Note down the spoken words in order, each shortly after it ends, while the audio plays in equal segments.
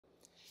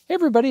Hey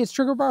everybody, it's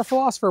Trigger Bar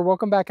Philosopher.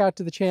 Welcome back out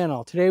to the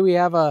channel. Today we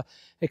have a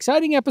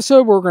exciting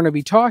episode where we're going to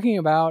be talking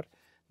about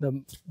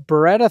the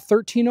Beretta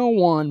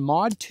 1301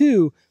 Mod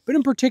 2, but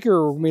in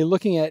particular we're going to be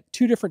looking at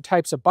two different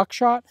types of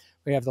buckshot.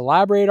 We have the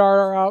lab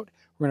radar out.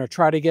 We're going to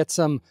try to get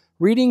some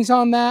readings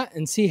on that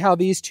and see how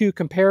these two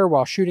compare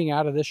while shooting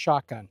out of this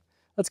shotgun.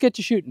 Let's get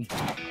to shooting.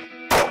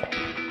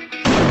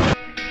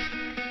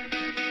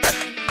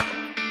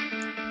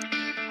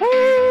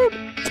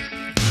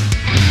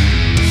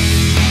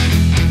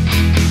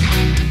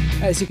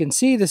 As you can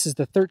see, this is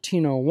the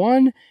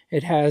 1301.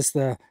 It has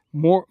the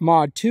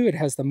Mod 2. It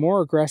has the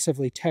more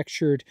aggressively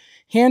textured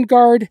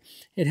handguard.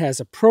 It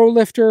has a Pro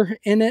lifter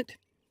in it.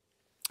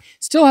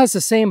 Still has the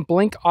same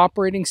Blink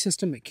operating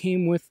system. It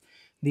came with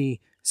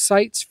the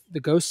sights, the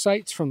ghost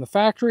sights from the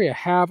factory. I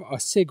have a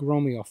SIG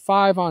Romeo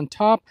 5 on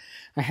top.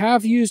 I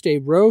have used a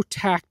Row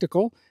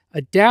Tactical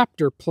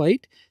adapter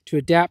plate to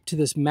adapt to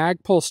this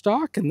Magpul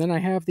stock, and then I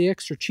have the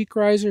extra cheek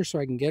riser so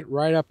I can get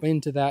right up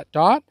into that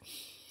dot.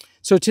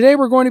 So today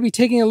we're going to be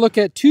taking a look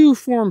at two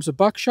forms of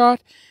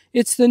buckshot.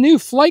 It's the new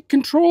flight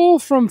control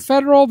from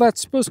Federal.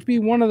 That's supposed to be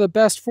one of the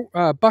best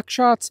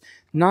buckshots.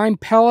 9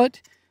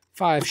 pellet,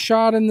 5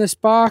 shot in this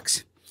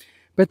box.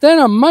 But then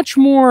a much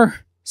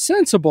more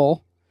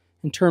sensible,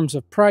 in terms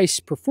of price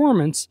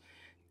performance,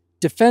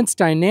 Defense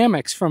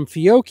Dynamics from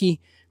Fiocchi.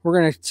 We're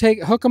going to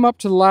hook them up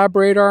to the lab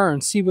radar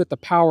and see what the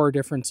power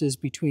difference is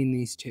between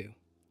these two.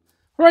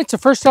 All right, so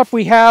first up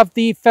we have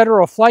the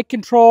Federal flight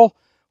control.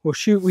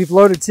 We've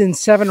loaded in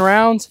 7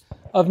 rounds.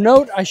 Of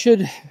note,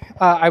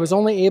 I was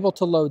only able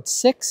to load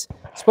 6.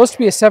 It's supposed to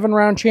be a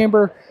 7-round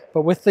chamber,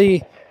 but with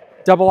the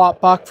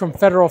double-aught buck from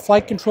Federal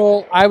Flight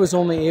Control, I was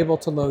only able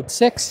to load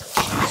 6.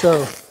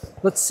 So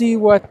let's see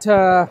what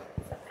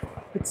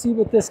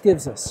this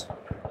gives us.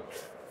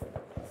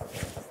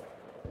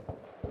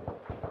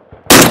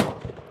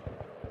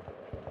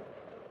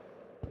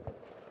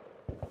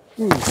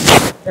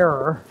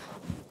 Error.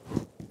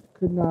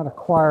 Could not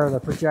acquire the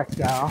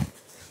projectile.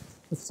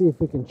 Let's see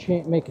if we can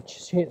make a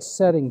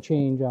setting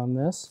change on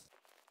this.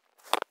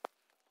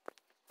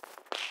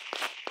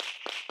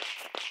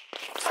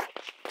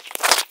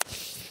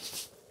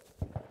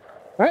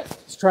 All right,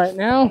 let's try it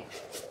now.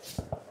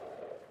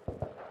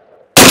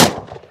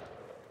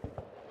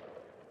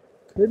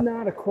 Could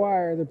not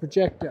acquire the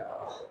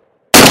projectile.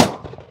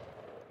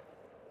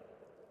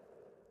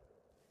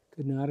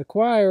 Could not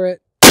acquire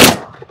it.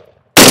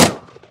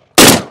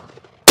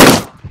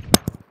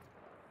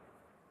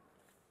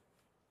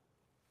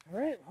 All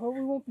right, well,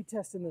 we won't be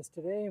testing this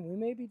today, and we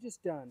may be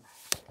just done.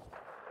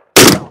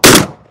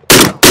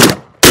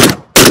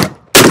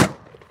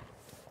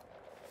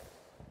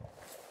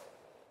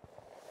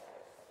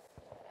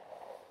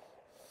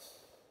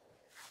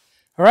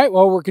 All right,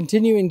 well, we're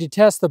continuing to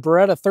test the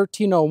Beretta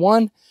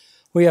 1301.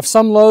 We have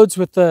some loads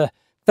with the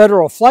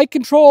Federal Flight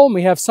Control, and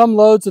we have some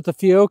loads with the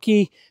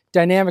Fiocchi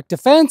Dynamic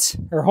Defense,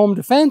 or Home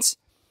Defense.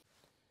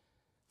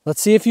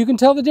 Let's see if you can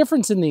tell the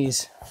difference in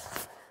these.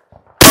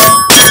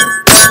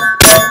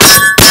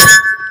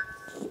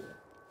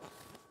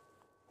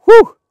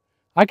 Whew,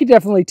 I could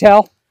definitely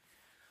tell.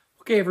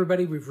 Okay,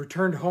 everybody, we've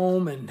returned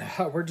home, and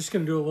we're just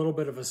going to do a little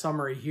bit of a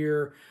summary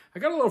here. I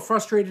got a little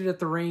frustrated at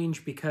the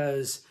range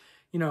because,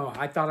 you know,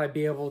 I thought I'd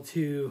be able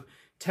to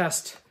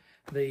test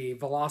the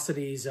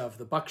velocities of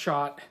the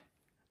buckshot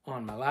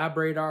on my lab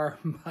radar,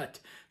 but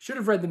should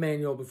have read the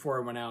manual before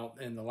I went out,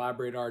 and the lab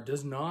radar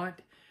is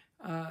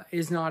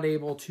not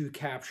able to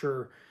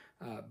capture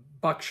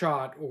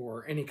buckshot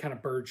or any kind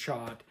of bird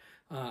shot.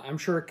 I'm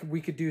sure we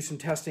could do some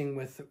testing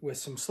with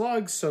some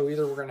slugs. So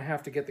either we're going to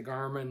have to get the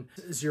Garmin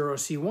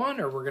 0C1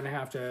 or we're going to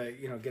have to,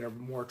 you know, get a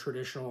more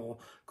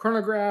traditional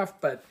chronograph.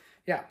 But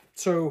yeah,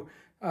 so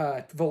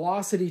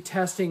velocity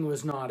testing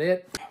was not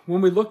it.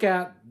 When we look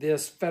at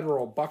this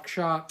Federal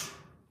buckshot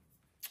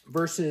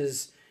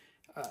versus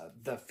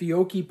the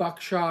Fiocchi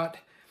buckshot,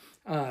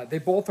 they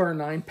both are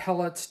 9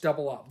 pellets,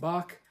 double-aught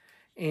buck,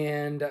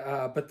 and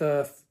but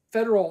the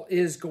Federal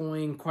is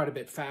going quite a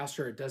bit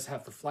faster. It does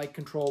have the flight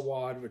control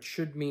wad, which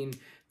should mean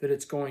that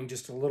it's going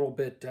just a little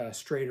bit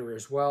straighter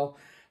as well.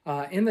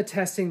 In the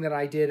testing that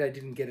I did, I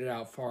didn't get it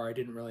out far. I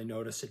didn't really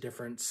notice a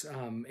difference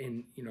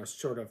in, you know,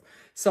 sort of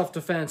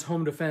self-defense,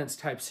 home defense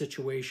type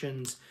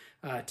situations.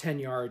 10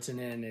 yards and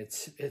in,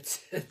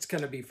 it's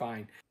going to be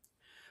fine.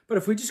 But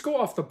if we just go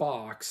off the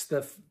box,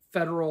 the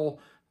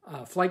Federal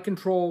flight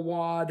control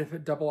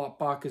wad, double-aught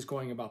buck, is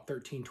going about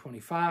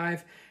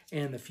 1325,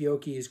 and the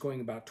Fiocchi is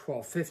going about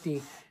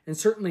 1250. And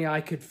certainly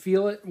I could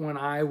feel it when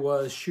I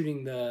was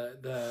shooting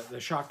the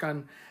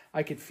shotgun.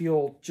 I could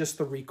feel just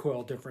the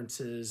recoil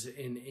differences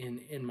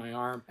in my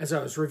arm. As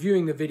I was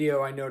reviewing the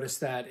video, I noticed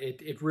that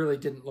it really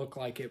didn't look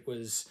like it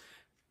was,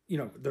 you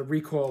know, the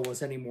recoil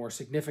was any more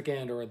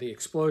significant, or the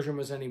explosion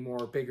was any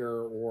more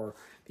bigger, or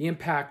the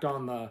impact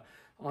on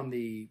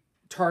the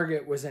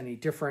target was any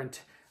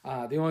different.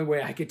 The only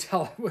way I could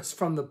tell it was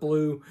from the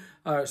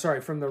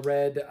from the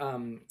red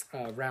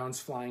rounds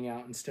flying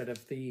out instead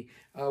of the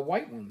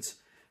white ones.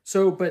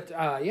 So, but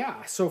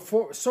yeah, so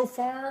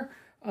far,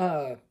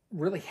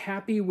 really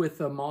happy with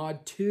the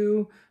Mod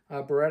 2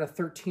 Beretta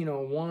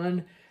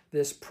 1301.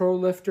 This Pro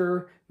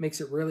Lifter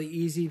makes it really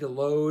easy to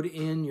load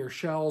in your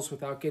shells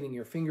without getting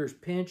your fingers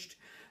pinched.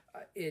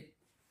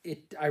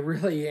 I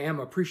really am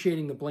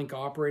appreciating the Blink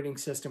operating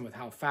system with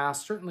how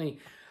fast. Certainly,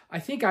 I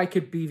think I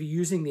could be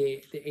using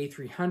the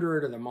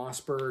A300 or the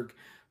Mossberg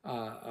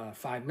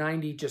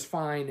 590 just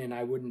fine, and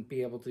I wouldn't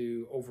be able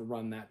to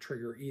overrun that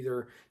trigger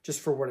either, just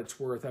for what it's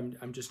worth.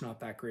 I'm just not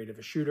that great of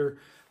a shooter.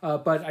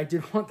 But I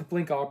did want the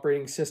Blink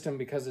operating system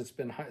because it's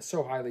been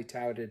so highly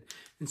touted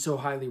and so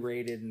highly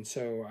rated, and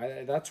so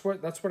that's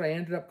what I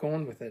ended up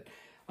going with it.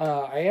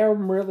 I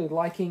am really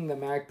liking the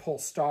Magpul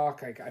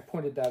stock. I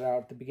pointed that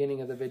out at the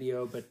beginning of the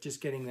video, but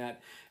just getting that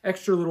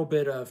extra little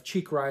bit of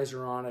cheek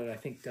riser on it, I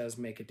think does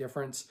make a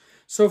difference.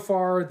 So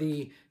far,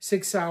 the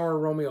Sig Sauer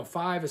Romeo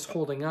 5 is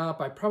holding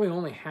up. I probably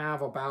only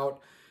have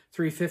about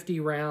 350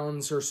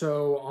 rounds or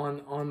so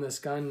on this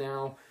gun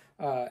now.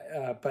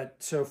 But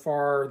so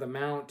far, the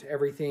mount,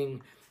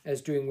 everything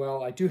is doing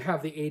well. I do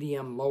have the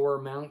ADM lower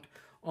mount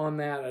on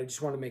that. I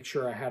just want to make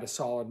sure I had a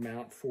solid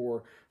mount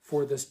for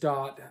this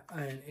dot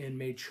and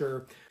made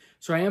sure.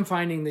 So I am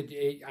finding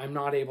that I'm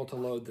not able to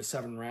load the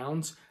 7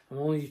 rounds. I'm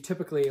only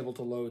typically able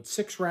to load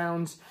 6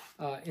 rounds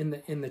in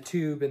the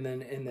tube, and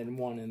then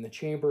 1 in the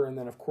chamber. And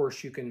then of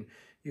course you can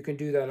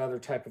do that other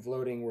type of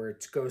loading where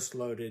it's ghost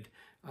loaded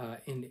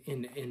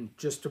in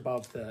just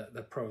above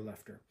the Pro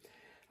Lifter.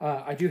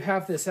 I do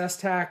have this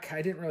STAC.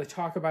 I didn't really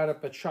talk about it,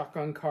 but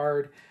shotgun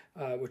card,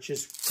 which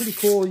is pretty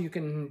cool. You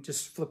can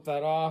just flip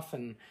that off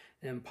and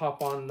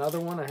pop on another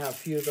one. I have a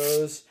few of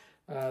those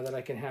that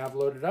I can have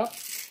loaded up.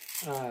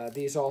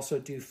 These also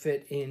do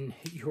fit in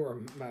your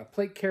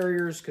plate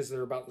carriers because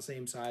they're about the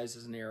same size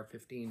as an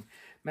AR-15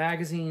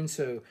 magazine,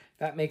 so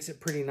that makes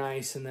it pretty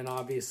nice. And then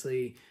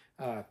obviously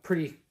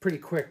pretty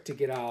quick to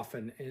get off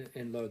and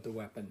load the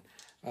weapon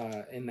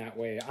in that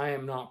way. I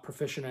am not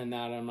proficient in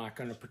that. I'm not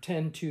going to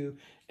pretend to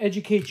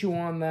educate you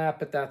on that,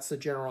 but that's the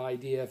general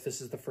idea if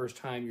this is the first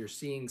time you're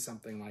seeing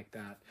something like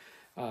that.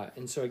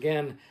 And so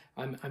again,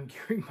 I'm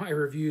gearing my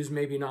reviews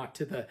maybe not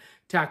to the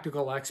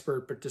tactical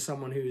expert, but to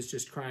someone who's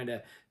just trying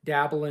to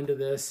dabble into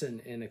this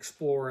and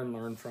explore and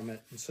learn from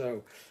it. And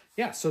so,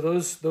 yeah, so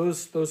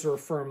those are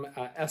from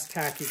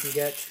STAC. You can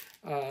get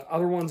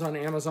other ones on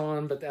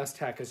Amazon, but the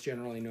STAC is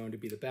generally known to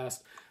be the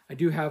best. I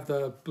do have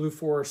the Blue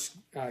Force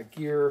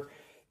Gear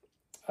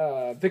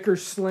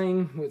Vickers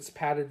sling. It's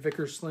padded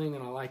Vickers sling,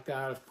 and I like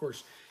that. Of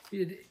course,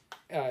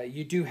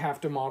 you do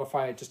have to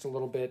modify it just a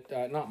little bit.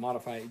 Not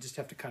modify it, you just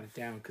have to cut it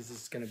down because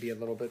it's going to be a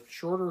little bit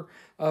shorter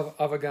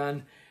of a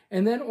gun.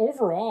 And then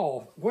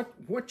overall,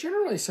 what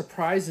generally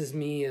surprises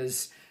me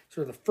is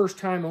sort of the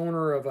first-time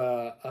owner of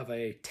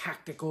a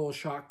tactical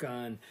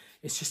shotgun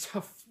is just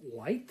how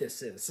light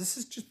this is. This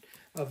is just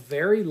a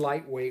very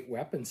lightweight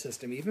weapon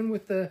system. Even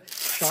with the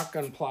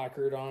shotgun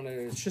placard on it,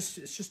 it's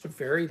just a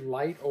very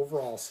light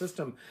overall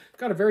system. It's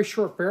got a very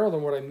short barrel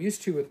than what I'm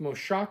used to with most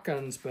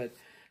shotguns, but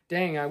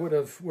dang, I would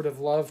have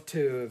loved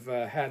to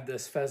have had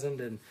this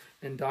pheasant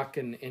and duck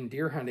and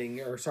deer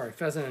hunting, or sorry,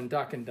 pheasant and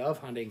duck and dove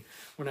hunting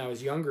when I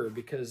was younger,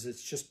 because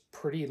it's just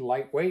pretty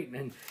lightweight.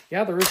 And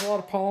yeah, there is a lot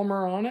of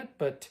polymer on it,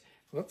 but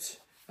whoops,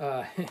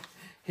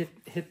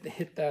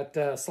 hit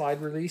that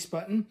slide release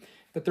button.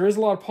 But there is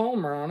a lot of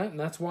polymer on it, and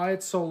that's why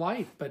it's so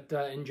light. But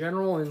in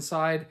general,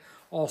 inside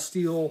all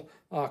steel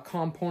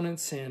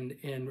components, and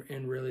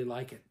really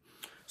like it.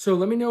 So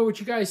let me know what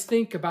you guys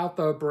think about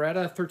the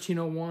Beretta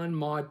 1301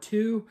 Mod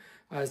 2.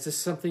 Is this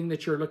something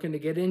that you're looking to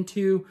get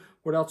into?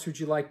 What else would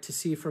you like to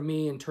see from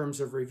me in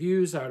terms of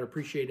reviews? I would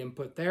appreciate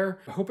input there.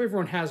 I hope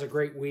everyone has a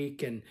great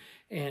week, and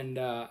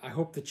I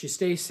hope that you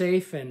stay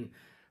safe, and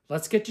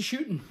let's get to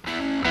shooting.